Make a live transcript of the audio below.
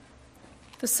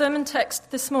The sermon text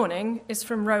this morning is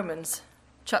from Romans,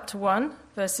 chapter 1,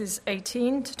 verses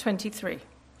 18 to 23.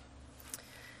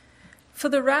 For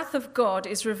the wrath of God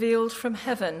is revealed from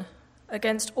heaven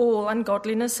against all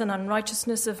ungodliness and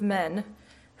unrighteousness of men,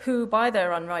 who by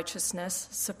their unrighteousness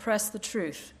suppress the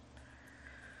truth.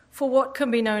 For what can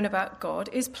be known about God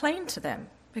is plain to them,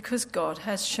 because God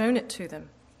has shown it to them.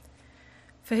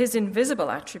 For his invisible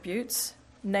attributes,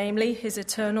 namely his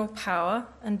eternal power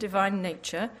and divine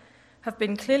nature, have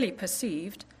been clearly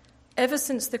perceived ever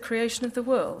since the creation of the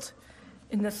world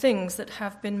in the things that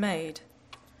have been made.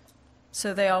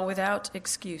 So they are without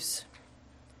excuse.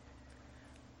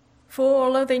 For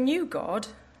although they knew God,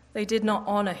 they did not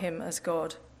honor him as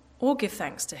God or give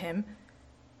thanks to him,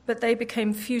 but they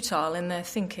became futile in their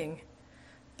thinking,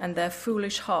 and their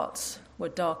foolish hearts were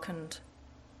darkened.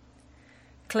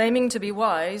 Claiming to be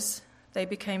wise, they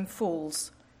became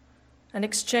fools, and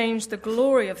exchanged the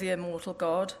glory of the immortal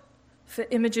God for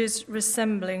images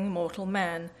resembling mortal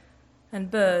man,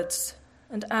 and birds,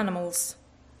 and animals,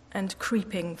 and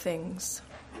creeping things.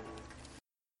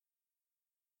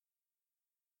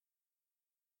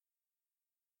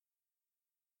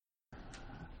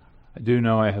 I do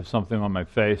know I have something on my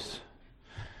face.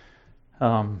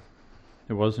 It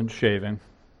wasn't shaving.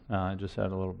 I just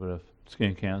had a little bit of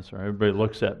skin cancer. Everybody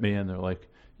looks at me and they're like,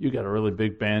 "You got a really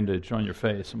big bandage on your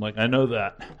face." I'm like, "I know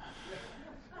that.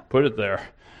 Put it there."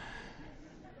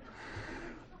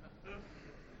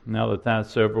 Now that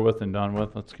that's over with and done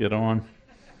with, let's get on.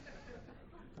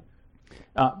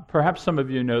 Perhaps some of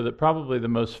you know that probably the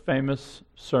most famous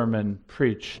sermon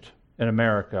preached in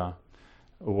America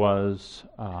was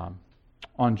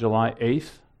on July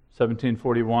 8th,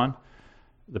 1741.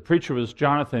 The preacher was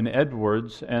Jonathan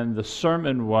Edwards, and the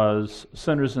sermon was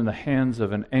 "Sinners in the Hands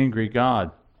of an Angry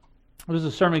God." It was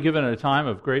a sermon given at a time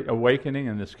of great awakening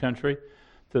in this country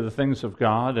to the things of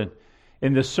God, and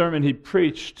in this sermon he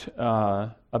preached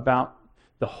about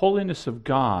the holiness of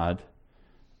God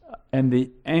and the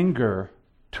anger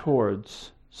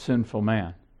towards sinful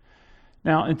man.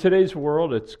 Now, in today's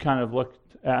world, it's kind of looked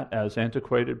at as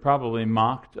antiquated, probably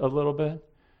mocked a little bit.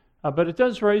 But it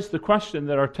does raise the question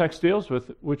that our text deals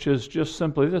with, which is just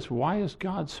simply this: why is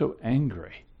God so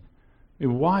angry? I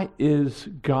mean, why is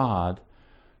God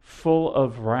full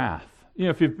of wrath? You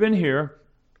know, if you've been here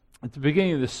at the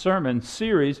beginning of this sermon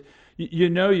series,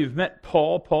 you know you've met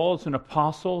Paul. Paul is an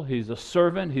apostle. He's a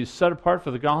servant. He's set apart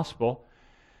for the gospel.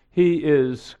 He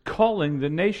is calling the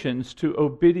nations to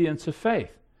obedience of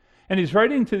faith. And he's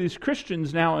writing to these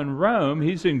Christians now in Rome.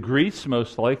 He's in Greece,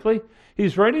 most likely.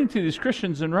 He's writing to these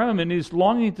Christians in Rome, and he's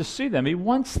longing to see them. He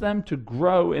wants them to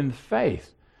grow in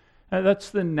faith. And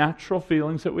that's the natural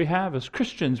feelings that we have as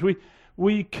Christians.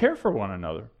 We care for one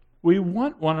another. We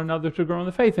want one another to grow in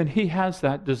the faith, and he has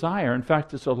that desire. In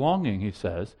fact, it's a longing, he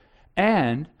says.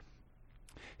 And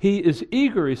he is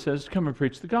eager, he says, to come and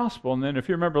preach the gospel. And then if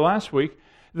you remember last week,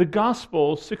 the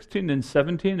gospel 16 and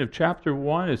 17 of chapter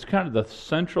 1 is kind of the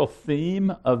central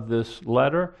theme of this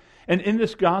letter. And in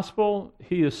this gospel,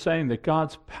 he is saying that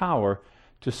God's power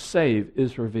to save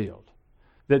is revealed.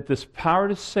 That this power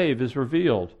to save is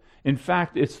revealed. In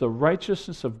fact, it's the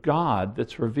righteousness of God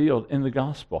that's revealed in the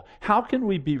gospel. How can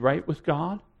we be right with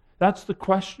God? That's the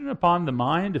question upon the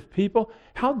mind of people.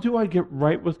 How do I get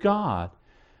right with God?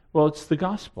 Well, it's the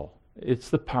gospel. It's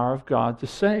the power of God to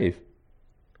save.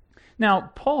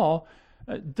 Now, Paul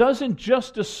doesn't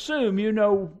just assume you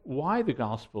know why the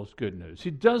gospel is good news. He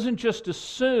doesn't just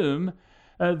assume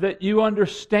that you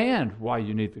understand why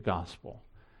you need the gospel.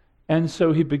 And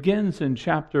so he begins in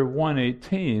chapter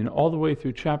 1:18 all the way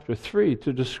through chapter 3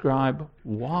 to describe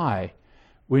why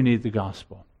we need the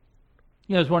gospel.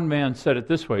 You know, as one man said it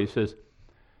this way, he says,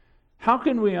 "How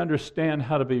can we understand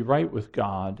how to be right with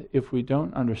God if we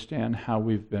don't understand how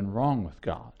we've been wrong with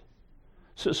God?"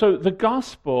 So the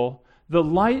gospel, the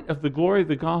light of the glory of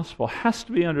the gospel, has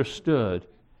to be understood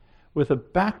with a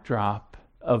backdrop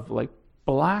of like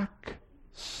black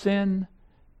sin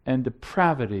and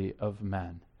depravity of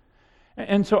men.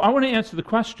 And so I want to answer the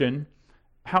question,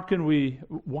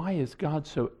 why is God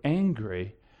so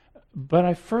angry? But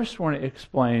I first want to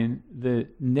explain the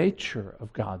nature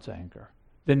of God's anger,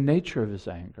 the nature of his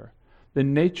anger, the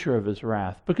nature of his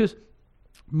wrath, because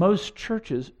most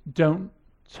churches don't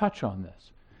touch on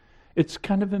this. It's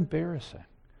kind of embarrassing.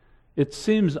 It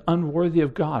seems unworthy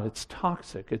of God. It's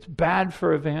toxic. It's bad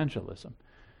for evangelism.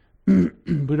 We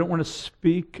don't want to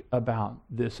speak about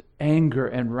this anger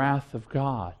and wrath of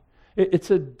God.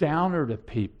 It's a downer to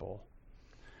people.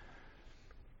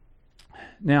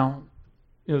 Now,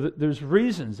 you know, there's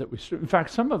reasons that in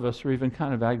fact, some of us are even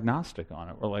kind of agnostic on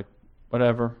it. We're like,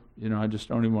 whatever, you know, I just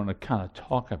don't even want to kind of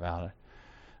talk about it.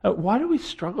 Why do we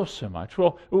struggle so much?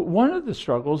 Well, one of the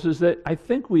struggles is that I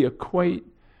think we equate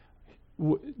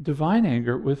divine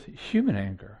anger with human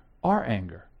anger, our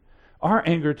anger. Our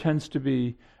anger tends to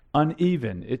be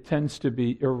uneven. It tends to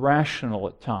be irrational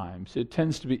at times. It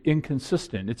tends to be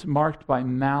inconsistent. It's marked by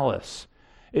malice.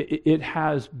 It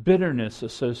has bitterness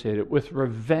associated with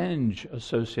revenge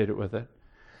associated with it.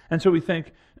 And so we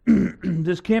think,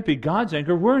 this can't be God's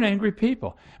anger. We're an angry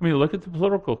people. I mean, look at the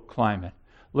political climate.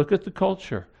 Look at the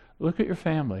culture. Look at your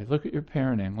family. Look at your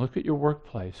parenting. Look at your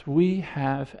workplace. We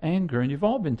have anger, and you've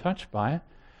all been touched by it.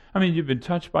 I mean, you've been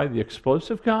touched by the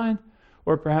explosive kind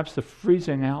or perhaps the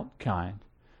freezing out kind.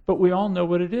 But we all know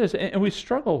what it is, and we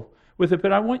struggle with it.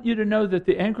 But I want you to know that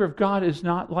the anger of God is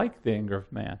not like the anger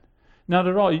of man. Not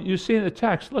at all. You see in the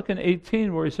text, look in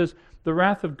 18 where he says, the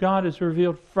wrath of God is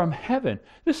revealed from heaven.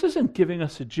 This isn't giving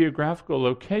us a geographical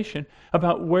location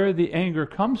about where the anger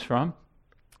comes from.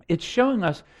 It's showing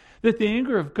us that the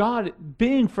anger of God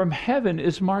being from heaven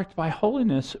is marked by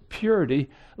holiness, purity,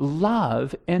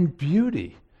 love, and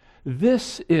beauty.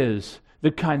 This is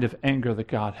the kind of anger that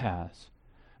God has.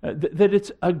 That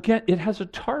it has a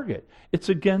target. It's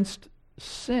against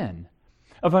sin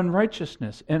of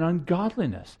unrighteousness and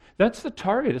ungodliness. That's the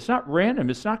target. It's not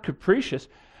random. It's not capricious.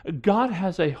 God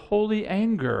has a holy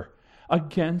anger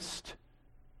against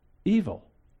evil.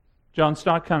 John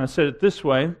Stott kind of said it this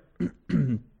way.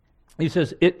 He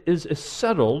says, it is a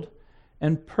settled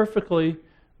and perfectly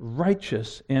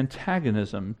righteous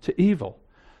antagonism to evil.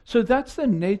 So that's the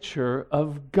nature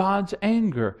of God's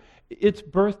anger. It's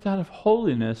birthed out of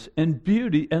holiness and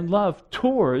beauty and love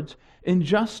towards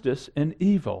injustice and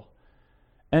evil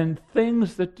and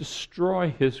things that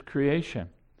destroy his creation.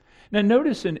 Now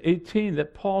notice in 18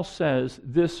 that Paul says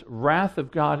this wrath of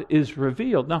God is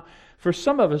revealed. Now, for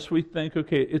some of us, we think,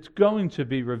 okay, it's going to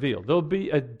be revealed. There'll be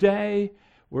a day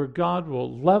where God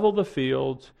will level the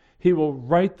fields. He will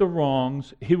right the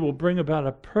wrongs. He will bring about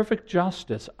a perfect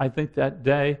justice. I think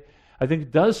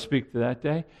it does speak to that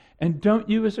day. And don't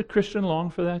you as a Christian long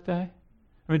for that day?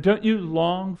 I mean, don't you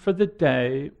long for the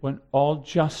day when all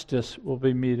justice will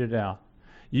be meted out?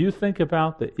 You think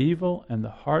about the evil and the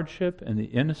hardship and the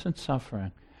innocent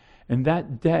suffering, and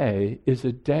that day is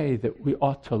a day that we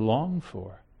ought to long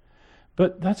for.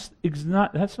 But that's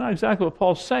not exactly what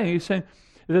Paul's saying. He's saying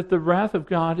that the wrath of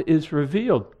God is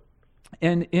revealed.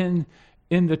 And in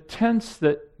the tense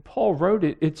that Paul wrote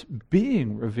it, it's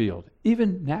being revealed,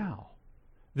 even now.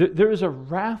 There is a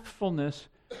wrathfulness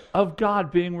of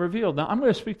God being revealed. Now, I'm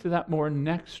going to speak to that more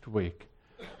next week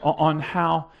on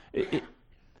how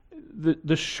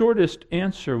the shortest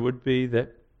answer would be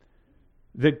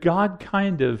that God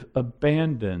kind of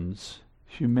abandons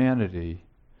humanity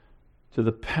to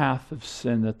the path of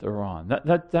sin that they're on.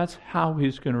 That's how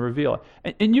he's going to reveal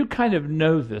it. And you kind of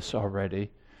know this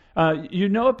already. You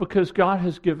know it because God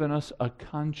has given us a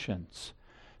conscience.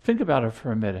 Think about it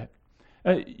for a minute.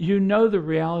 You know the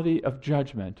reality of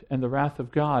judgment and the wrath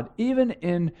of God, even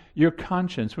in your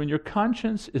conscience. When your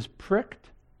conscience is pricked,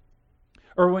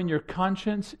 or when your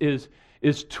conscience is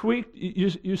tweaked,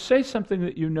 you say something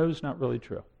that you know is not really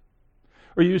true.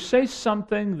 Or you say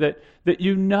something that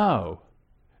you know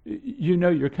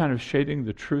you're kind of shading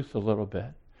the truth a little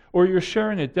bit. Or you're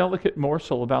sharing a delicate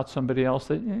morsel about somebody else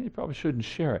that you probably shouldn't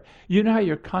share it. You know how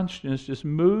your conscience just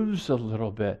moves a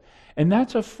little bit. And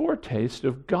that's a foretaste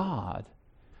of God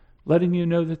letting you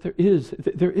know that there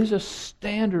is a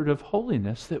standard of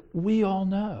holiness that we all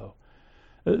know.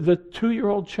 The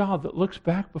 2-year-old child that looks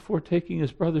back before taking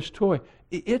his brother's toy,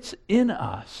 it's in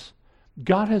us.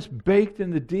 God has baked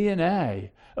in the DNA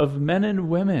of men and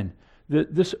women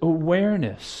this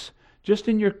awareness. Just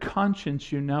in your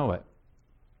conscience, you know it.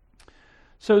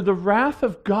 So the wrath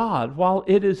of God, while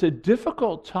it is a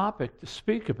difficult topic to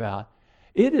speak about,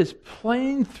 it is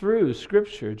plain through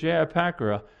Scripture. J.I.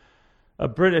 Packer, a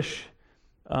British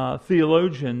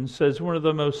theologian, says one of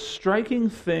the most striking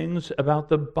things about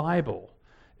the Bible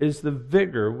is the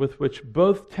vigor with which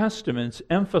both testaments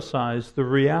emphasize the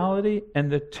reality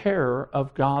and the terror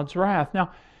of God's wrath.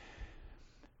 Now,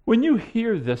 when you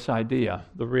hear this idea,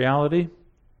 the reality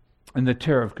and the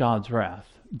terror of God's wrath,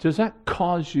 does that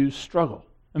cause you struggle?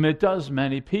 I mean, it does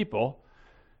many people.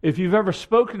 If you've ever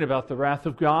spoken about the wrath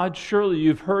of God, surely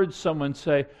you've heard someone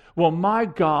say, well, my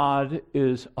God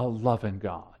is a loving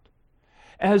God.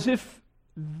 As if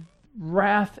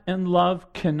wrath and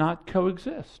love cannot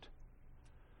coexist.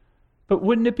 But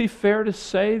wouldn't it be fair to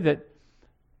say that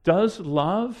does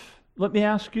love, let me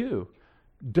ask you,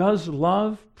 does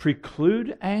love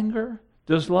preclude anger?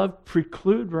 Does love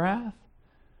preclude wrath?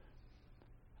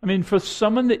 I mean, for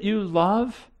someone that you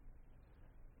love,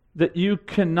 that you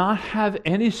cannot have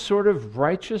any sort of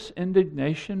righteous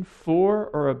indignation for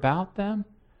or about them?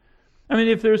 I mean,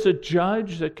 if there's a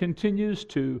judge that continues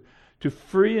to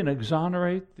free and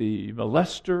exonerate the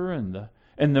molester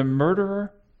and the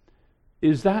murderer,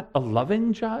 is that a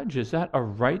loving judge? Is that a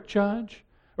right judge?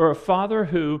 Or a father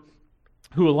who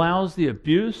allows the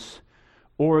abuse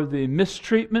or the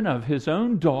mistreatment of his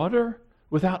own daughter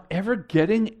without ever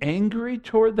getting angry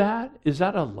toward that? Is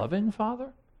that a loving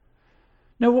father?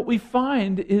 Now, what we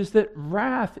find is that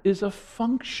wrath is a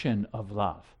function of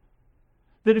love.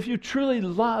 That if you truly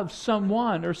love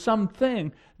someone or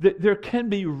something, that there can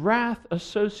be wrath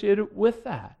associated with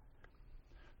that.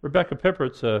 Rebecca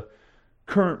Pippert's a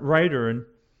current writer, and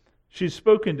she's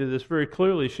spoken to this very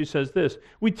clearly. She says this: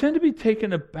 we tend to be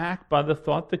taken aback by the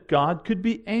thought that God could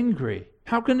be angry.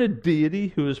 How can a deity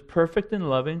who is perfect and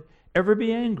loving ever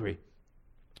be angry?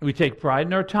 We take pride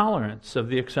in our tolerance of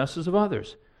the excesses of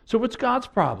others. So what's God's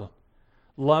problem?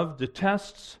 Love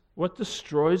detests what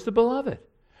destroys the beloved.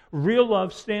 Real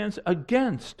love stands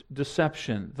against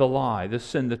deception, the lie, the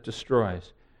sin that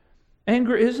destroys.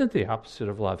 Anger isn't the opposite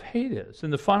of love. Hate is.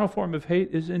 And the final form of hate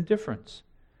is indifference.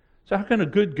 So how can a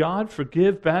good God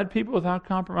forgive bad people without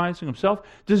compromising himself?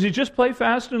 Does he just play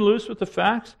fast and loose with the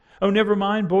facts? Oh, never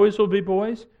mind, boys will be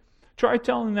boys. Try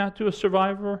telling that to a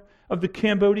survivor of the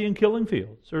Cambodian killing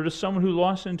fields or to someone who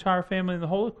lost an entire family in the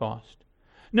Holocaust.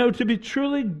 No, to be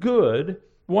truly good,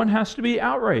 one has to be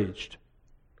outraged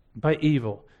by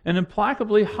evil and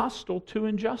implacably hostile to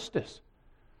injustice.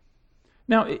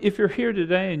 Now, if you're here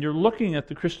today and you're looking at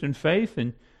the Christian faith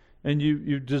and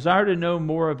you desire to know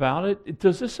more about it,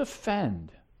 does this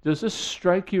offend? Does this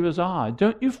strike you as odd?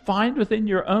 Don't you find within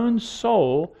your own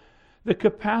soul the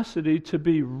capacity to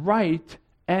be right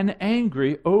and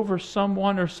angry over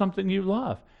someone or something you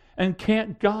love? And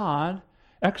can't God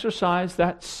exercise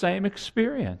that same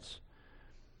experience?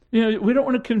 You know, we don't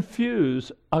want to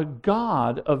confuse a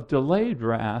God of delayed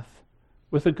wrath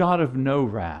with a God of no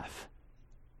wrath.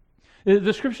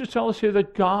 The scriptures tell us here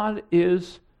that God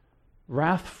is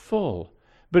wrathful,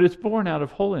 but it's born out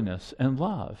of holiness and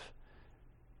love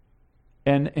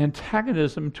and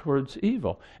antagonism towards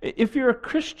evil. If you're a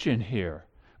Christian here,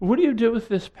 what do you do with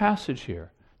this passage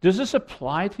here? Does this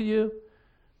apply to you?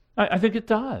 I think it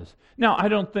does. Now, I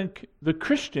don't think the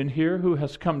Christian here who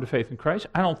has come to faith in Christ,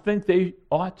 I don't think they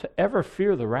ought to ever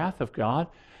fear the wrath of God.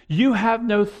 You have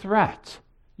no threat.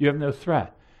 You have no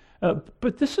threat.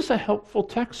 But this is a helpful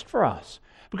text for us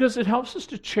because it helps us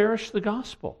to cherish the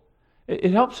gospel.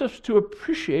 It helps us to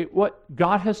appreciate what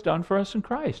God has done for us in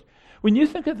Christ. When you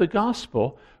think of the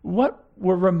gospel, what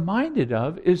we're reminded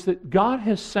of is that God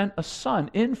has sent a son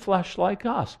in flesh like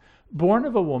us, born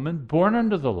of a woman, born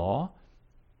under the law,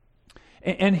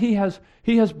 and he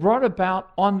has brought about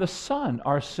on the Son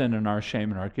our sin and our shame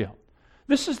and our guilt.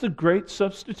 This is the great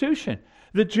substitution,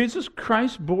 that Jesus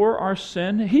Christ bore our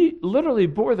sin. He literally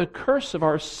bore the curse of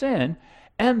our sin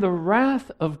and the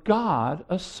wrath of God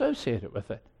associated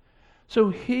with it. So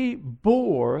he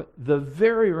bore the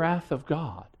very wrath of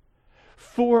God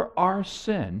for our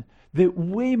sin, that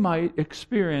we might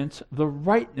experience the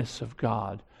rightness of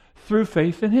God through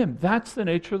faith in him. That's the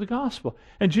nature of the gospel.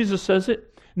 And Jesus says it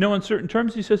no uncertain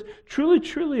terms. He says, truly,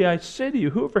 truly, I say to you,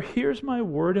 whoever hears my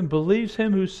word and believes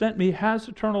him who sent me has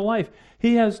eternal life.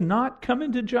 He has not come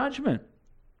into judgment,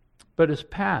 but has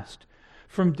passed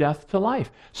from death to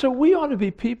life. So we ought to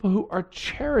be people who are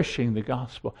cherishing the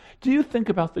gospel. Do you think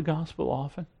about the gospel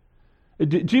often?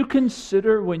 Do you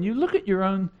consider, when you look at your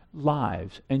own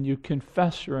lives and you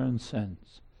confess your own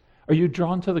sins, are you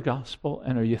drawn to the gospel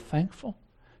and are you thankful?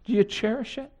 Do you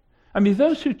cherish it? I mean,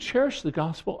 those who cherish the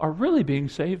gospel are really being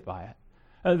saved by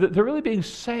it. They're really being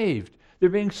saved. They're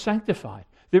being sanctified.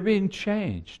 They're being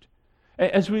changed.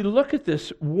 As we look at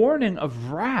this warning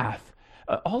of wrath,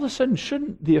 all of a sudden,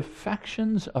 shouldn't the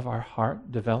affections of our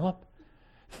heart develop?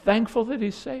 Thankful that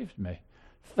he saved me.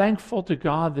 Thankful to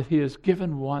God that he has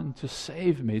given one to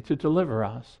save me, to deliver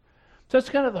us. So that's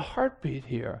kind of the heartbeat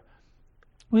here.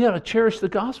 We ought to cherish the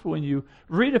gospel. When you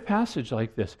read a passage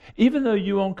like this, even though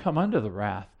you won't come under the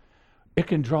wrath, it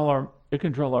can draw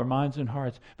our minds and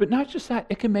hearts. But not just that,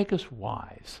 it can make us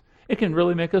wise. It can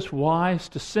really make us wise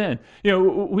to sin. You know,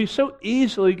 we so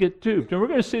easily get duped, and we're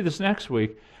going to see this next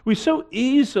week. We so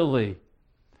easily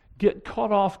get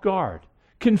caught off guard,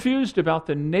 confused about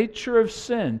the nature of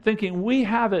sin, thinking we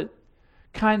have it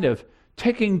kind of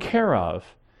taken care of,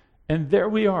 and there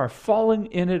we are, falling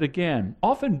in it again,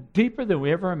 often deeper than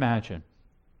we ever imagined.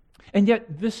 And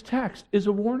yet this text is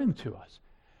a warning to us.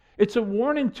 It's a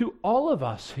warning to all of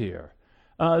us here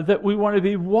that we want to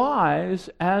be wise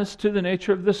as to the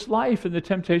nature of this life and the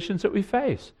temptations that we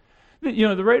face.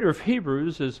 The writer of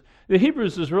Hebrews is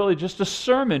really just a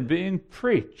sermon being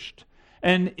preached.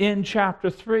 And in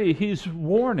chapter 3, he's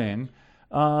warning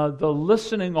the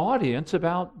listening audience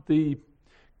about the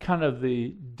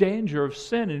danger of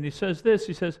sin. And he says this,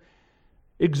 he says,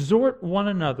 exhort one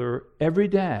another every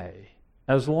day,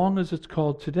 as long as it's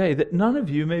called today, that none of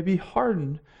you may be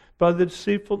hardened by the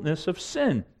deceitfulness of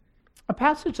sin. A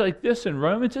passage like this in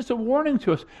Romans is a warning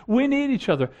to us. We need each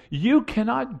other. You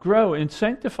cannot grow in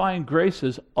sanctifying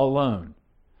graces alone.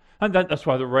 And that's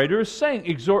why the writer is saying,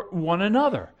 exhort one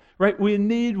another. Right? We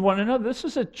need one another. This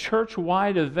is a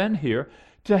church-wide event here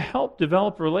to help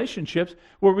develop relationships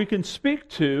where we can speak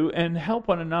to and help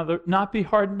one another not be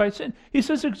hardened by sin. He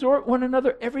says exhort one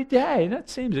another every day. And that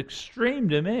seems extreme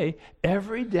to me.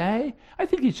 Every day? I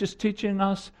think he's just teaching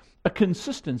us a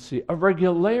consistency, a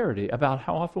regularity about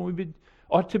how often we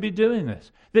ought to be doing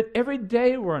this. That every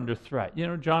day we're under threat.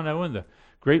 John Owen, the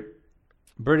great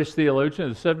British theologian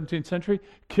of the 17th century,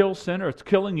 kill sin or it's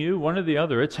killing you, one or the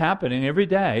other. It's happening every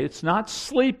day. It's not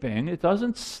sleeping. It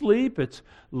doesn't sleep. It's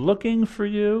looking for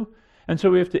you. And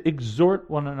so we have to exhort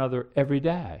one another every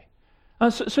day.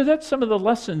 So that's some of the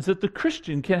lessons that the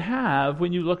Christian can have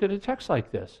when you look at a text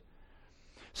like this.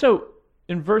 So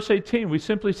in verse 18, we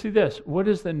simply see this. What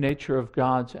is the nature of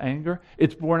God's anger?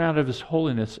 It's born out of his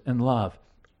holiness and love.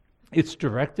 It's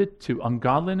directed to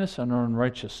ungodliness and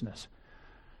unrighteousness.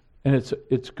 And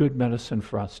it's good medicine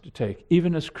for us to take,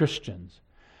 even as Christians.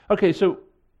 Okay, so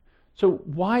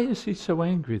why is he so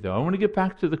angry, though? I want to get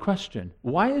back to the question.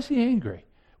 Why is he angry?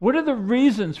 What are the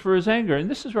reasons for his anger? And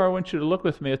this is where I want you to look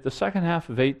with me at the second half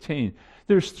of 18.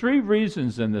 There's 3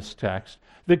 reasons in this text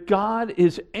that God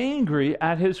is angry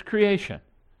at his creation.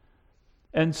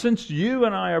 And since you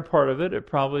and I are part of it, it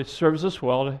probably serves us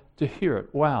well to hear it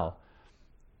well.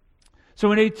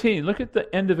 So in 18, look at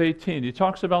the end of 18. He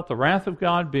talks about the wrath of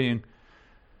God being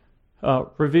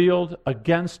revealed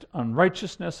against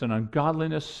unrighteousness and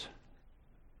ungodliness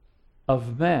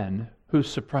of men who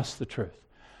suppress the truth.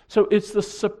 So it's the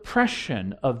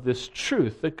suppression of this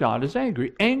truth that God is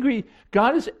angry.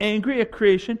 God is angry at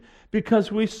creation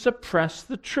because we suppress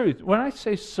the truth. When I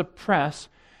say suppress,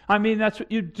 I mean that's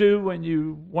what you do when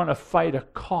you want to fight a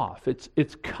cough.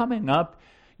 It's coming up.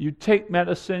 You take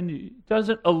medicine, it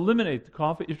doesn't eliminate the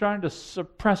cough, but you're trying to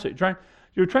suppress it.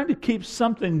 You're trying to keep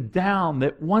something down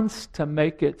that wants to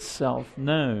make itself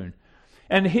known.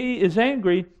 And he is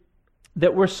angry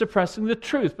that we're suppressing the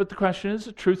truth. But the question is,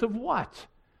 the truth of what?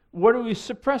 What are we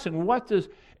suppressing? What does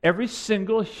every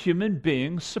single human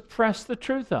being suppress the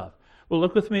truth of? Well,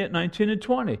 look with me at 19 and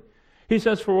 20. He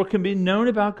says, for what can be known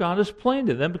about God is plain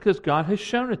to them because God has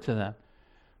shown it to them.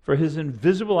 For his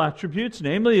invisible attributes,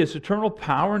 namely his eternal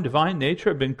power and divine nature,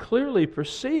 have been clearly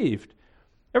perceived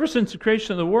ever since the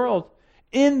creation of the world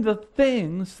in the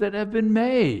things that have been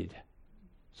made.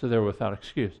 So they're without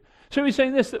excuse. So he's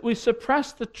saying this, that we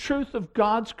suppress the truth of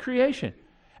God's creation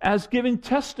as giving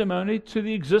testimony to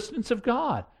the existence of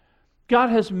God. God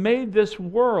has made this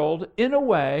world in a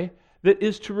way that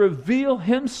is to reveal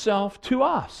himself to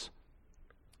us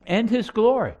and his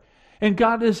glory. And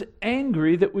God is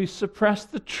angry that we suppress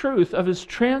the truth of his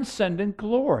transcendent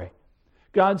glory.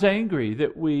 God's angry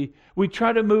that we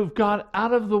try to move God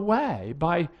out of the way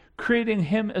by creating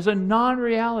him as a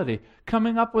non-reality,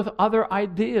 coming up with other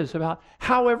ideas about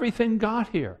how everything got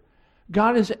here.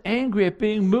 God is angry at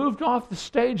being moved off the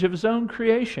stage of his own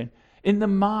creation in the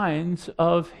minds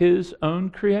of his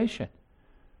own creation.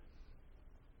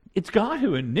 It's God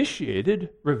who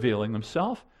initiated revealing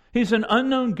himself. He's an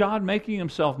unknown God making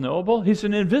himself knowable. He's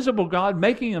an invisible God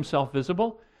making himself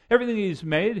visible. Everything he's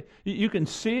made, you can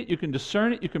see it, you can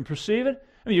discern it, you can perceive it.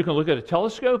 I mean, you can look at a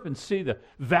telescope and see the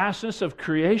vastness of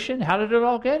creation. How did it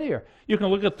all get here? You can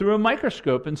look at through a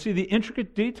microscope and see the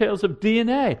intricate details of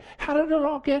DNA. How did it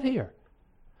all get here?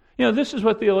 This is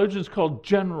what theologians call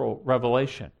general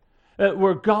revelation,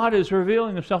 where God is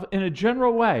revealing himself in a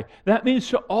general way. That means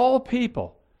to all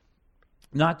people,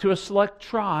 not to a select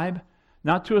tribe,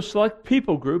 not to a select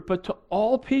people group, but to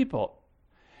all people.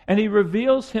 And he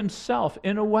reveals himself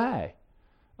in a way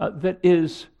that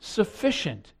is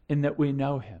sufficient in that we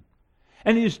know him.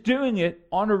 And he's doing it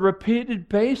on a repeated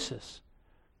basis.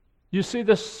 You see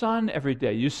the sun every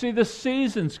day. You see the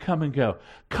seasons come and go.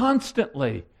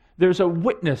 Constantly, there's a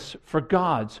witness for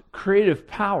God's creative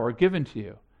power given to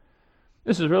you.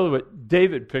 This is really what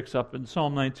David picks up in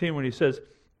Psalm 19 when he says,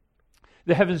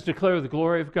 the heavens declare the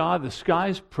glory of God. The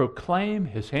skies proclaim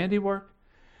his handiwork.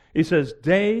 He says,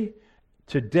 day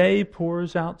to day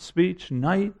pours out speech.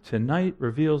 Night to night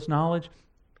reveals knowledge.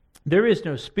 There is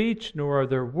no speech, nor are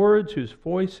there words whose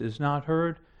voice is not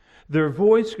heard. Their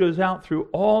voice goes out through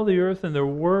all the earth and their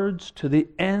words to the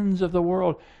ends of the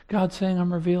world. God's saying,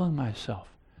 I'm revealing myself.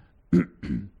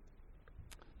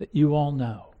 That you all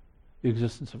know the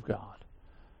existence of God.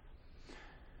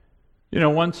 You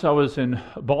know, once I was in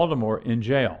Baltimore in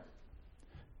jail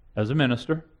as a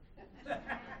minister.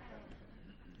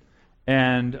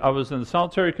 And I was in the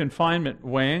solitary confinement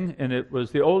wing, and it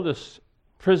was the oldest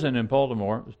prison in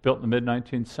Baltimore. It was built in the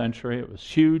mid-19th century. It was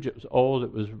huge. It was old.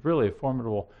 It was really a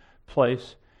formidable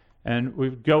place. And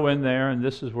we'd go in there, and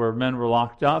this is where men were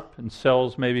locked up in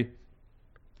cells maybe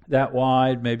that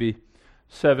wide, maybe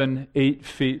 7, 8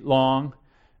 feet long.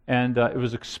 And it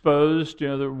was exposed, you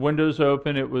know, the windows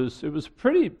open. It was a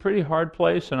pretty hard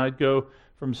place, and I'd go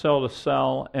from cell to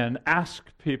cell and ask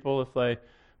people if they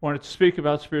wanted to speak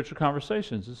about spiritual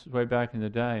conversations. This is way back in the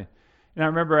day. And I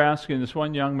remember asking, this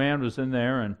one young man was in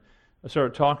there, and I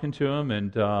started talking to him,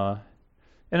 and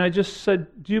I just said,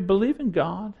 do you believe in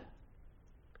God?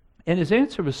 And his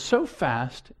answer was so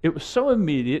fast, it was so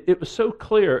immediate, it was so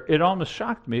clear, it almost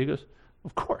shocked me. He goes,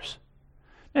 of course.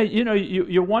 Now, you know,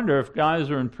 you wonder if guys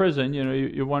are in prison, you know,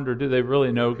 you wonder, do they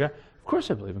really know God? Of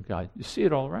course I believe in God. You see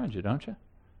it all around you, don't you?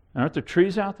 Aren't there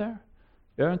trees out there?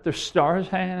 Aren't there stars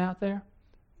hanging out there?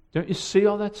 Don't you see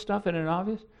all that stuff in it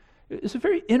obvious? It's a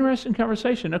very interesting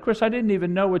conversation. Of course, I didn't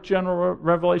even know what general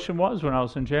revelation was when I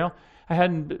was in jail. I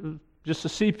hadn't, just a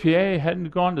CPA, hadn't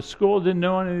gone to school, didn't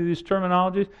know any of these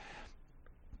terminologies.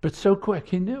 But so quick,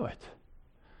 he knew it.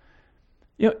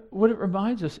 You know, what it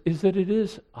reminds us is that it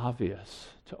is obvious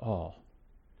to all.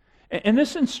 And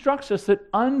this instructs us that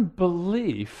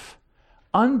unbelief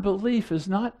is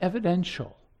not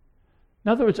evidential. In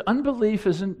other words, unbelief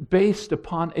isn't based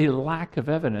upon a lack of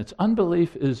evidence.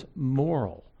 Unbelief is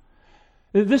moral.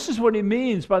 This is what he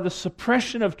means by the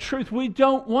suppression of truth. We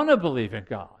don't want to believe in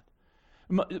God.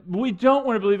 We don't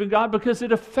want to believe in God because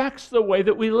it affects the way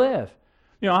that we live.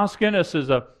 You know, Os Guinness is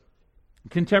a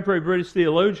contemporary British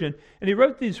theologian, and he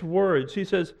wrote these words. He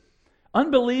says,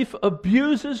 unbelief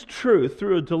abuses truth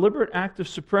through a deliberate act of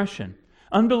suppression.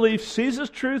 Unbelief seizes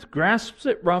truth, grasps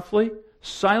it roughly,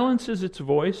 silences its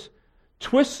voice,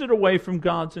 twists it away from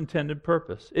God's intended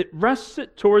purpose. It wrests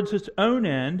it towards its own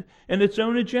end and its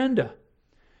own agenda.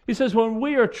 He says,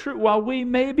 while we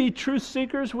may be truth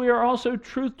seekers, we are also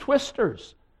truth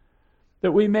twisters.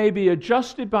 That we may be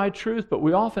adjusted by truth, but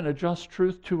we often adjust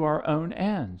truth to our own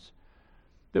ends.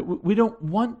 That we don't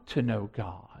want to know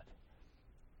God.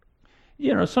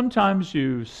 You know, sometimes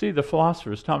you see the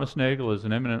philosophers. Thomas Nagel is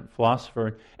an eminent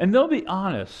philosopher, and they'll be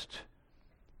honest.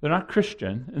 They're not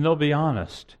Christian, and they'll be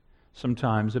honest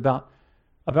sometimes about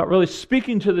really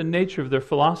speaking to the nature of their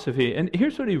philosophy. And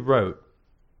here's what he wrote.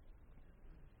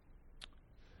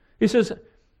 He says,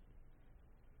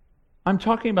 I'm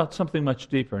talking about something much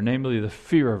deeper, namely the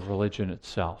fear of religion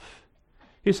itself.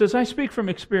 He says, I speak from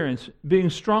experience, being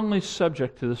strongly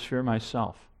subject to this fear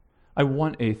myself. I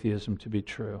want atheism to be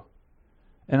true,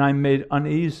 and I'm made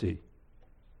uneasy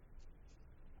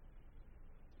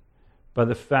by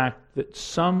the fact that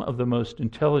some of the most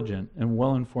intelligent and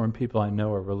well-informed people I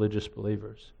know are religious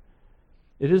believers.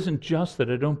 It isn't just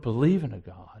that I don't believe in a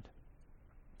God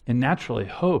and naturally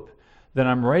hope that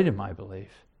I'm right in my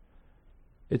belief.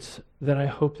 It's that I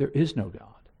hope there is no God.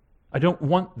 I don't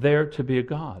want there to be a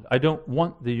God. I don't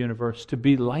want the universe to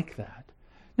be like that.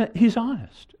 Now, he's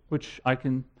honest, which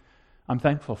I'm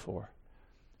thankful for.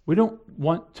 We don't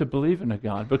want to believe in a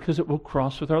God because it will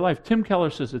cross with our life. Tim Keller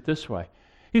says it this way.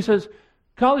 He says,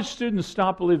 college students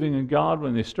stop believing in God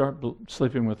when they start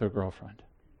sleeping with their girlfriend.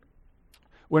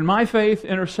 When my faith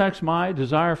intersects my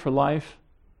desire for life,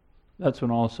 that's when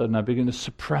all of a sudden I begin to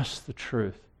suppress the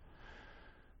truth.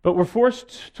 But we're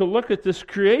forced to look at this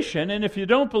creation, and if you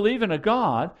don't believe in a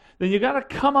God, then you got to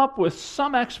come up with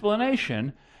some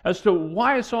explanation as to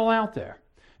why it's all out there.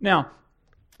 Now,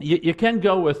 you can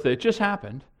go with it just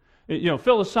happened. You know,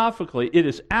 philosophically, it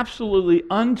is absolutely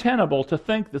untenable to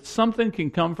think that something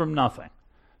can come from nothing.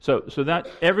 So that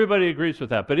everybody agrees with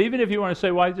that. But even if you want to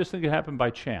say, well, I just think it happened by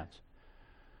chance.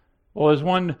 Well, as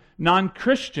one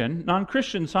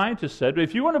non-Christian scientist said,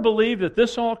 if you want to believe that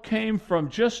this all came from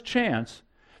just chance,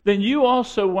 then you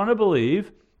also want to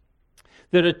believe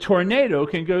that a tornado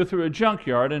can go through a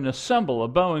junkyard and assemble a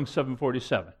Boeing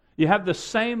 747. You have the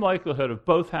same likelihood of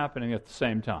both happening at the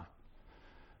same time.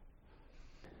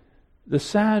 The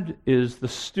sad is the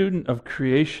student of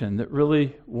creation that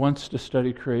really wants to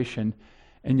study creation,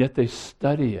 and yet they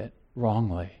study it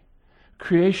wrongly.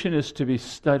 Creation is to be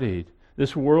studied.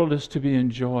 This world is to be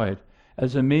enjoyed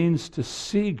as a means to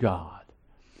see God.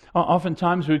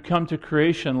 Oftentimes we come to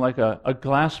creation like a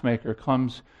glassmaker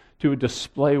comes to a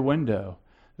display window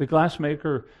The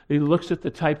glassmaker, he looks at the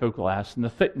type of glass and the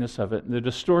thickness of it and the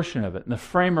distortion of it and the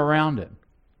frame around it,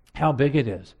 how big it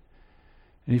is.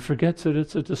 And he forgets that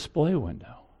it's a display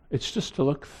window. It's just to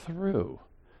look through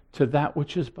to that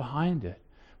which is behind it.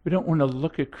 We don't want to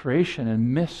look at creation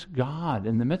and miss God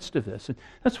in the midst of this. And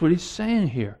that's what he's saying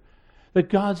here, that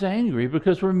God's angry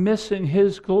because we're missing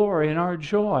his glory and our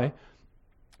joy,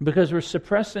 because we're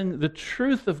suppressing the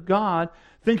truth of God,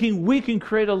 thinking we can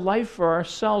create a life for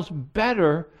ourselves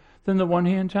better than the one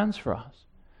he intends for us.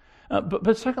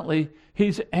 But secondly,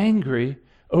 he's angry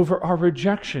over our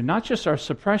rejection, not just our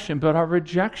suppression, but our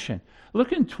rejection.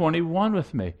 Look in 21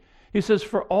 with me. He says,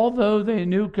 for although they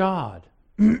knew God,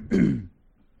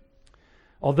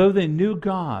 although they knew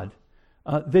God,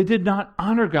 they did not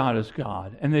honor God as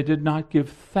God, and they did not give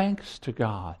thanks to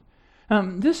God.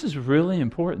 This is really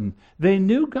important. They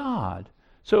knew God.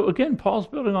 So again, Paul's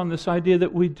building on this idea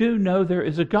that we do know there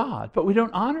is a God, but we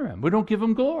don't honor him. We don't give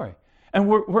him glory. And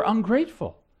we're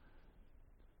ungrateful.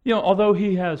 You know, although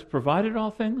he has provided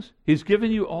all things, he's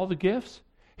given you all the gifts,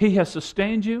 he has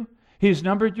sustained you, he's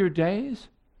numbered your days,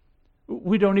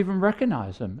 we don't even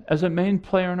recognize him as a main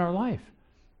player in our life.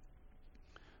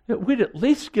 We'd at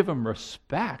least give him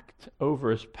respect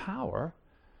over his power,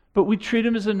 but we treat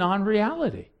him as a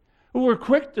non-reality. We're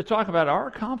quick to talk about our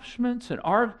accomplishments and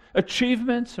our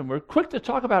achievements, and we're quick to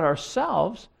talk about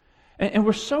ourselves, and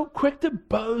we're so quick to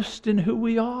boast in who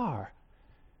we are,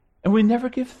 and we never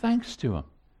give thanks to him.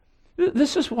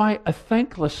 This is why a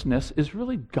thanklessness is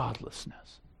really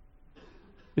godlessness.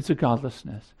 It's a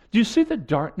godlessness. Do you see the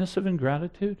darkness of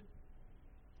ingratitude?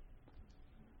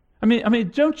 I mean,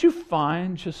 don't you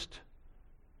find just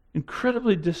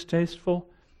incredibly distasteful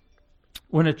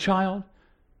when a child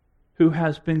who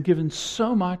has been given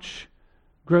so much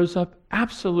grows up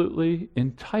absolutely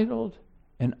entitled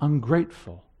and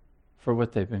ungrateful for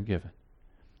what they've been given?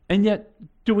 And yet,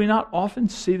 do we not often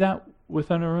see that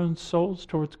within our own souls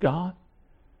towards God?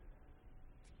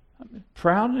 I mean,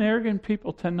 proud and arrogant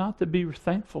people tend not to be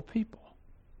thankful people.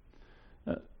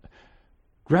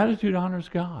 Gratitude honors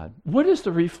God. What is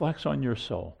the reflex on your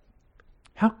soul?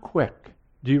 How quick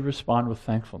do you respond with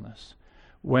thankfulness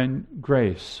when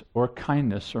grace or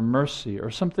kindness or mercy or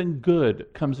something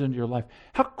good comes into your life?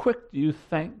 How quick do you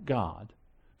thank God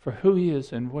for who he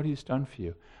is and what he's done for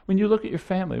you? When you look at your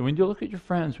family, when you look at your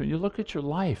friends, when you look at your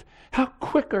life, how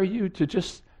quick are you to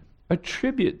just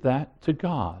attribute that to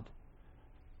God?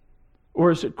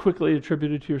 Or is it quickly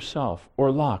attributed to yourself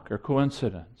or luck or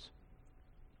coincidence?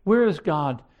 Where is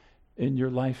God in your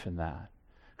life in that?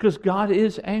 Because God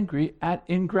is angry at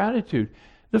ingratitude.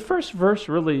 The first verse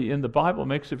really in the Bible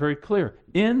makes it very clear.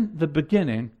 In the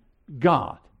beginning,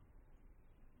 God.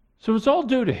 So it's all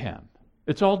due to him.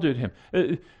 It's all due to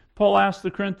him. Paul asked the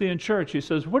Corinthian church, he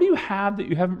says, what do you have that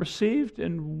you haven't received?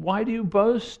 And why do you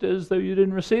boast as though you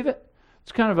didn't receive it?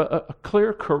 It's kind of a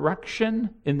clear correction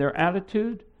in their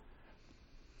attitude.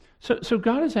 So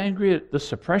God is angry at the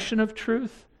suppression of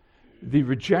truth, the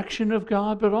rejection of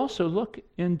God, but also look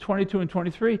in 22 and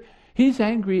 23, he's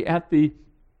angry at the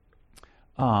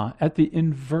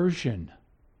inversion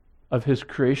of his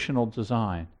creational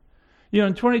design. You know,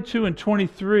 in 22 and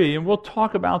 23, and we'll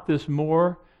talk about this in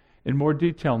more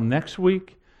detail next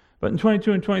week, but in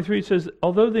 22 and 23 it says,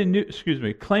 although they knew,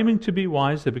 claiming to be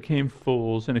wise, they became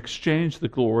fools and exchanged the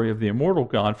glory of the immortal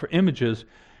God for images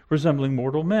resembling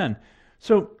mortal men.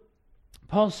 So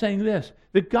Paul's saying this,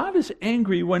 that God is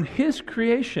angry when his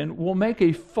creation will make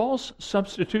a false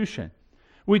substitution.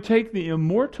 We take the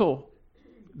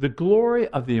glory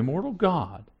of the immortal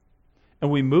God,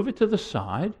 and we move it to the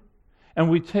side, and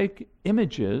we take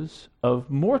images of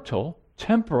mortal,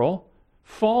 temporal,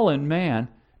 fallen man,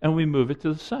 and we move it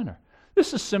to the center.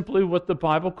 This is simply what the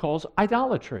Bible calls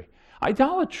idolatry.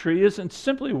 Idolatry isn't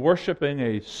simply worshiping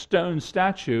a stone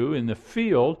statue in the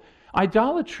field.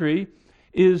 Idolatry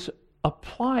is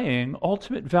applying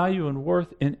ultimate value and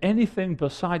worth in anything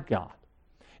beside God.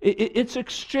 It's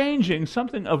exchanging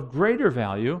something of greater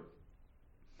value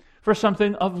for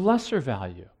something of lesser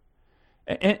value.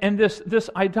 And this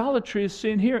idolatry is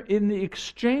seen here in the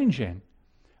exchanging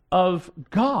of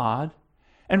God.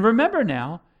 And remember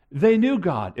now, they knew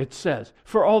God, it says.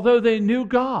 For although they knew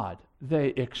God,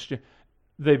 they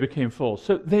became fools.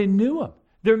 So they knew him.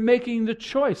 They're making the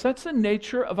choice. That's the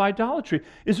nature of idolatry.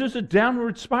 Is there's a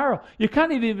downward spiral. You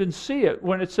can't even see it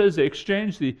when it says they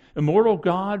exchanged the immortal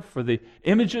God for the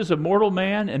images of mortal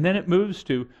man, and then it moves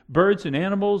to birds and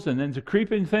animals and then to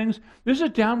creeping things. There's a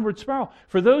downward spiral.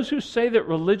 For those who say that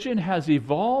religion has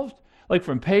evolved, like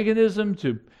from paganism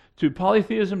to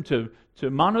polytheism to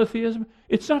monotheism,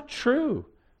 it's not true.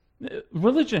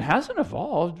 Religion hasn't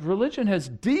evolved. Religion has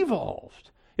devolved.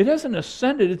 It hasn't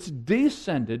ascended, it's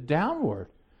descended downward.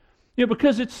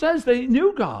 Because it says they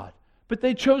knew God, but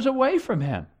they chose away from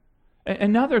him.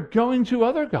 And now they're going to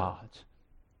other gods.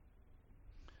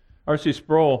 R.C.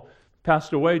 Sproul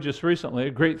passed away just recently, a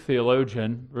great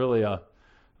theologian, really a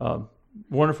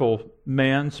wonderful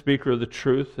man, speaker of the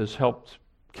truth, has helped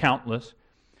countless.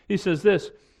 He says this,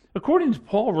 according to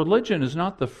Paul, religion is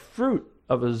not the fruit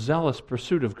of a zealous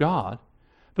pursuit of God,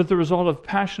 but the result of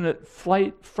passionate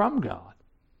flight from God.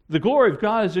 The glory of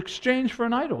God is exchanged for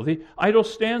an idol. The idol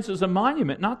stands as a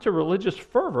monument, not to religious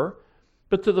fervor,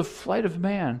 but to the flight of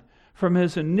man from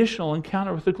his initial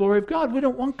encounter with the glory of God. We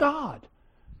don't want God.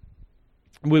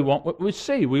 We want what we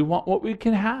see. We want what we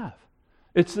can have.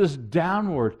 It's this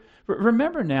downward.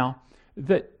 Remember now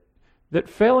that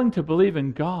failing to believe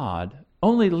in God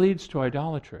only leads to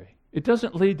idolatry. It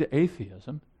doesn't lead to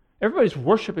atheism. Everybody's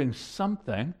worshiping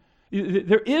something.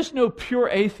 There is no pure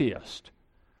atheist.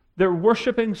 They're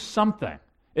worshiping something.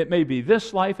 It may be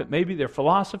this life, it may be their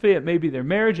philosophy, it may be their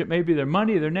marriage, it may be their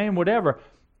money, their name, whatever.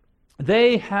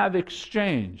 They have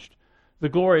exchanged the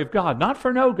glory of God, not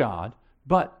for no God,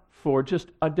 but for just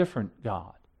a different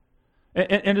God.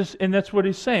 And that's what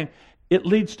he's saying. It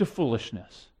leads to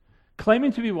foolishness.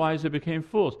 Claiming to be wise, they became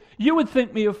fools. You would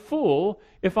think me a fool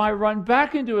if I run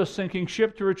back into a sinking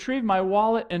ship to retrieve my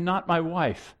wallet and not my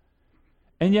wife.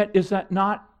 And yet, is that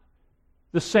not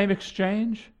the same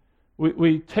exchange?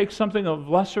 We take something of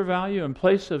lesser value in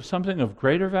place of something of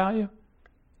greater value?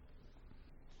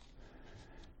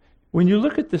 When you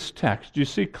look at this text, you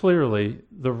see clearly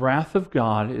the wrath of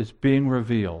God is being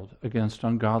revealed against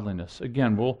ungodliness.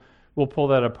 Again, we'll pull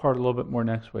that apart a little bit more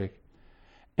next week.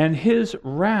 And his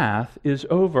wrath is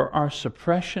over our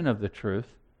suppression of the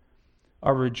truth,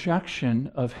 our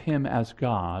rejection of him as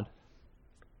God,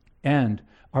 and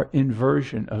our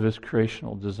inversion of his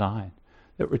creational design.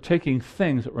 That we're taking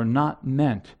things that were not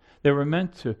meant. They were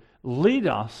meant to lead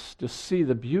us to see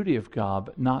the beauty of God,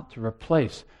 but not to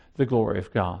replace the glory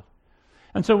of God.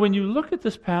 And so when you look at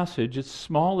this passage, it's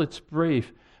small, it's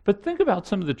brief, but think about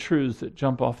some of the truths that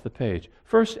jump off the page.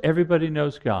 First, everybody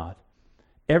knows God.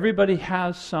 Everybody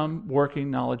has some working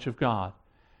knowledge of God.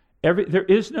 There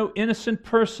is no innocent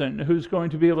person who's going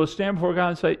to be able to stand before God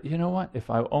and say, you know what, if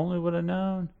I only would have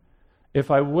known, if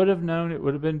I would have known, it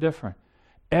would have been different.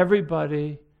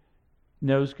 Everybody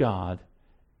knows God,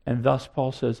 and thus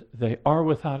Paul says they are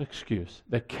without excuse.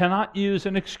 They cannot use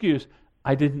an excuse,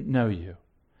 I didn't know you.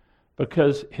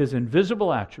 Because his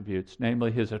invisible attributes,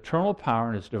 namely his eternal power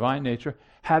and his divine nature,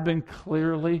 have been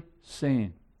clearly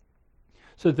seen.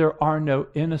 So there are no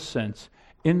innocents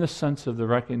in the sense of the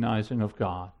recognizing of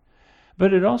God.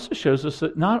 But it also shows us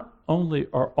that not only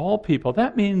are all people,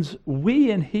 that means we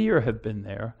in here have been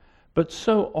there, but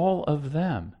so all of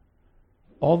them.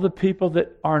 All the people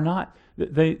that are not,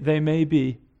 they may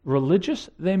be religious,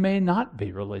 they may not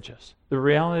be religious. The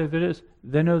reality of it is,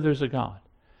 they know there's a God.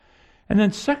 And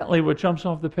then secondly, what jumps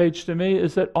off the page to me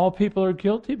is that all people are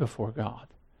guilty before God.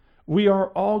 We are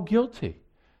all guilty.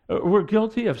 We're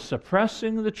guilty of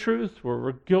suppressing the truth.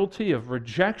 We're guilty of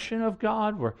rejection of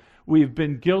God. We've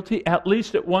been guilty, at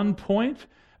least at one point,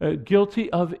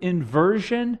 guilty of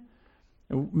inversion.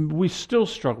 We still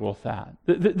struggle with that.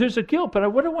 There's a guilt,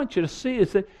 but what I want you to see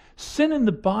is that sin in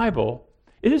the Bible,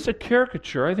 it is a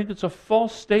caricature. I think it's a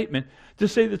false statement to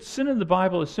say that sin in the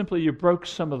Bible is simply you broke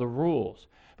some of the rules.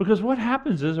 Because what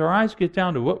happens is our eyes get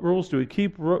down to what rules do we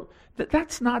keep.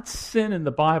 That's not sin in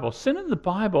the Bible. Sin in the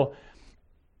Bible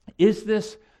is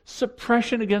this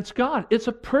suppression against God. It's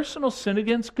a personal sin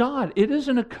against God. It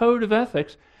isn't a code of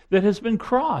ethics that has been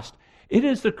crossed. It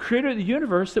is the creator of the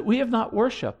universe that we have not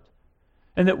worshipped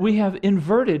and that we have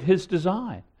inverted his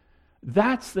design.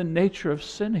 That's the nature of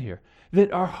sin here,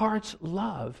 that our hearts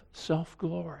love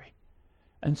self-glory.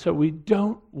 And so we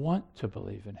don't want to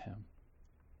believe in him.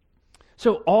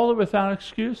 So all are without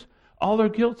excuse, all are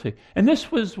guilty. And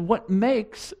this was what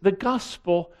makes the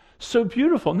gospel so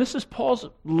beautiful. And this is Paul's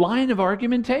line of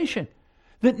argumentation,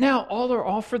 that now all are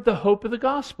offered the hope of the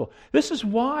gospel. This is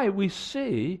why we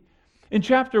see in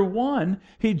chapter 1,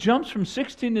 he jumps from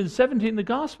 16 to 17, the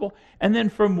gospel, and then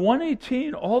from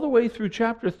 1:18 all the way through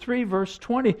chapter 3, verse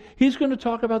 20, he's going to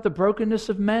talk about the brokenness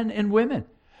of men and women,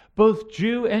 both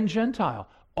Jew and Gentile,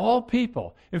 all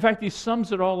people. In fact, he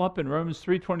sums it all up in Romans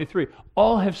 3:23.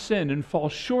 All have sinned and fall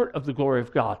short of the glory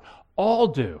of God. All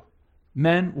do.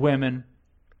 Men, women,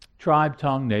 tribe,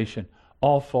 tongue, nation,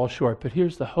 all fall short. But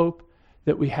here's the hope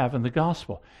that we have in the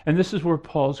gospel. And this is where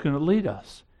Paul's going to lead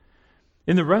us.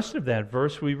 In the rest of that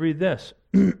verse, we read this.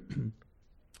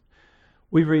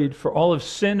 We read, for all have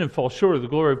sinned and fall short of the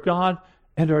glory of God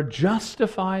and are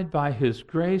justified by his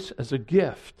grace as a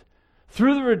gift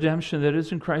through the redemption that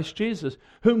is in Christ Jesus,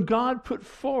 whom God put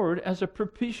forward as a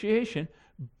propitiation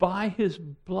by his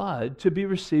blood to be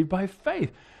received by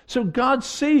faith. So God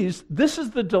sees this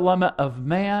is the dilemma of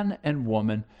man and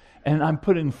woman, and I'm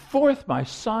putting forth my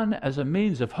Son as a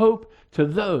means of hope to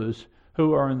those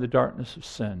who are in the darkness of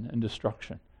sin and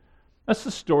destruction. That's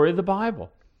the story of the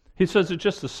Bible. He says it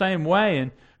just the same way,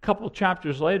 and a couple of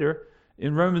chapters later,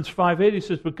 in Romans 5:8, he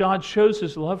says, but God shows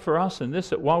his love for us in this,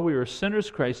 that while we were sinners,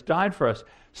 Christ died for us.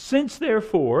 Since,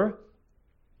 therefore,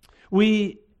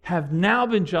 we have now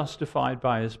been justified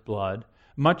by his blood,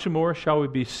 much more shall we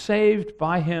be saved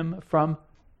by him from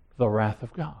the wrath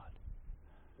of God.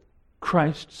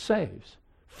 Christ saves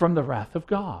from the wrath of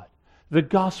God. The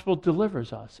gospel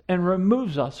delivers us and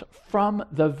removes us from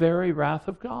the very wrath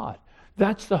of God.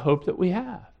 That's the hope that we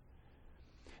have.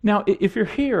 Now, if you're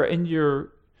here and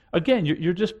you're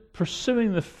just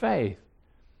pursuing the faith,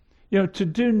 to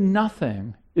do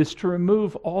nothing is to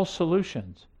remove all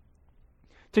solutions.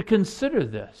 To consider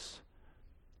this,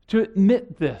 to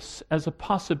admit this as a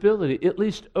possibility, at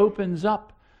least opens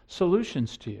up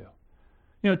solutions to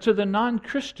you. To the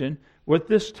non-Christian, what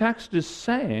this text is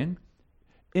saying,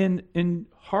 in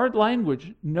hard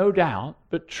language, no doubt,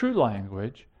 but true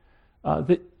language,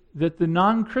 that the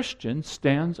non-Christian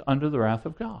stands under the wrath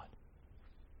of God.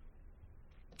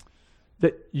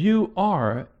 That you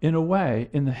are, in a way,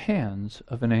 in the hands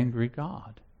of an angry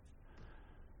God.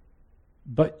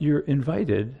 But you're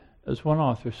invited, as one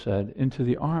author said, into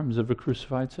the arms of a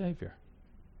crucified Savior.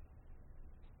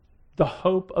 The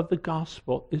hope of the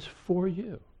gospel is for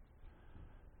you.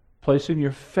 Placing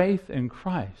your faith in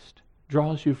Christ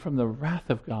draws you from the wrath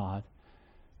of God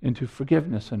into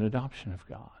forgiveness and adoption of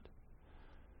God.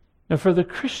 Now, for the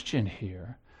Christian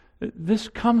here, this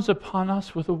comes upon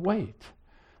us with a weight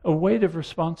of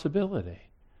responsibility.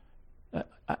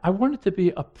 I want it to be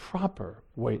a proper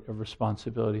weight of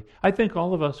responsibility. I think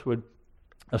all of us would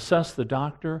assess the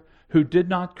doctor who did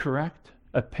not correct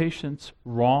a patient's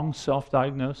wrong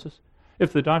self-diagnosis.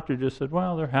 If the doctor just said,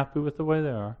 well, they're happy with the way they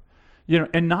are,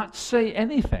 and not say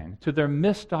anything to their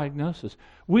misdiagnosis,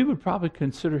 we would probably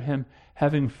consider him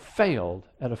having failed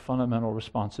at a fundamental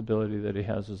responsibility that he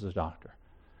has as a doctor.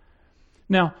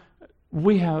 Now,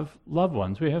 we have loved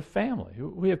ones, we have family,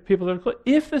 we have people that are close.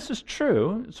 If this is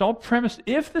true, it's all premised,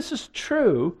 if this is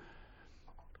true,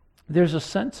 there's a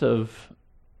sense of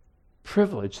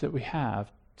privilege that we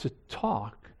have to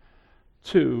talk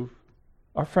to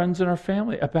our friends and our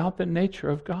family about the nature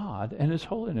of God and his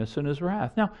holiness and his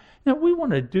wrath. Now we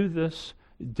want to do this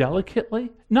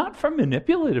delicately, not for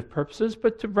manipulative purposes,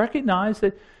 but to recognize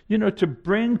that, to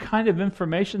bring kind of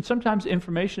information. Sometimes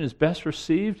information is best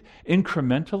received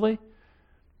incrementally.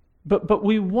 But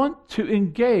we want to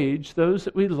engage those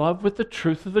that we love with the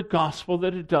truth of the gospel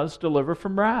that it does deliver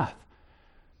from wrath.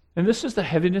 And this is the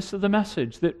heaviness of the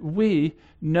message, that we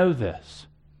know this.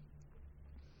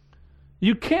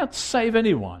 You can't save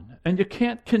anyone, and you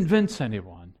can't convince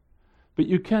anyone, but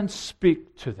you can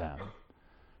speak to them.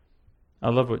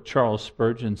 I love what Charles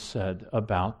Spurgeon said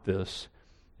about this.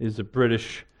 He's a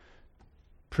British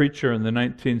preacher in the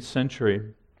 19th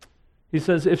century. He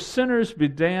says, if sinners be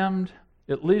damned,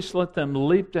 at least let them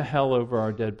leap to hell over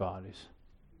our dead bodies.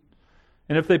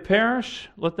 And if they perish,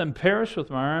 let them perish with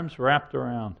my arms wrapped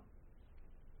around.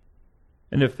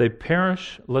 And if they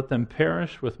perish, let them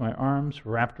perish with my arms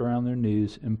wrapped around their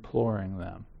knees, imploring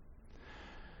them.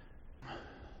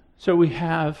 So we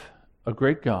have a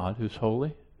great God who's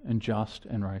holy and just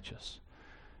and righteous.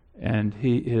 And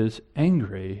he is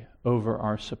angry over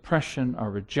our suppression, our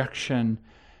rejection,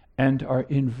 and our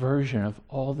inversion of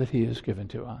all that he has given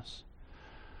to us.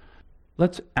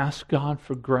 Let's ask God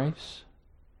for grace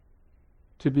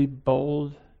to be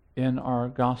bold in our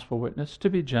gospel witness, to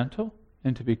be gentle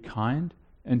and to be kind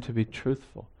and to be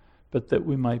truthful, but that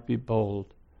we might be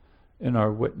bold in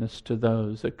our witness to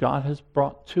those that God has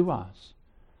brought to us,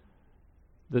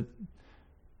 that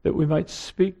we might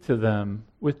speak to them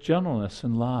with gentleness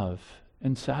and love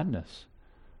and sadness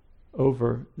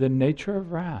over the nature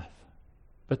of wrath,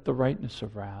 but the rightness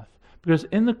of wrath. Because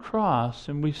in the cross,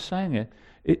 and we sang it,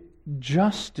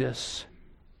 justice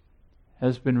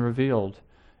has been revealed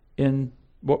in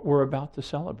what we're about to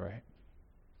celebrate.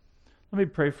 Let me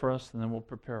pray for us, and then we'll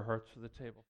prepare our hearts for the table.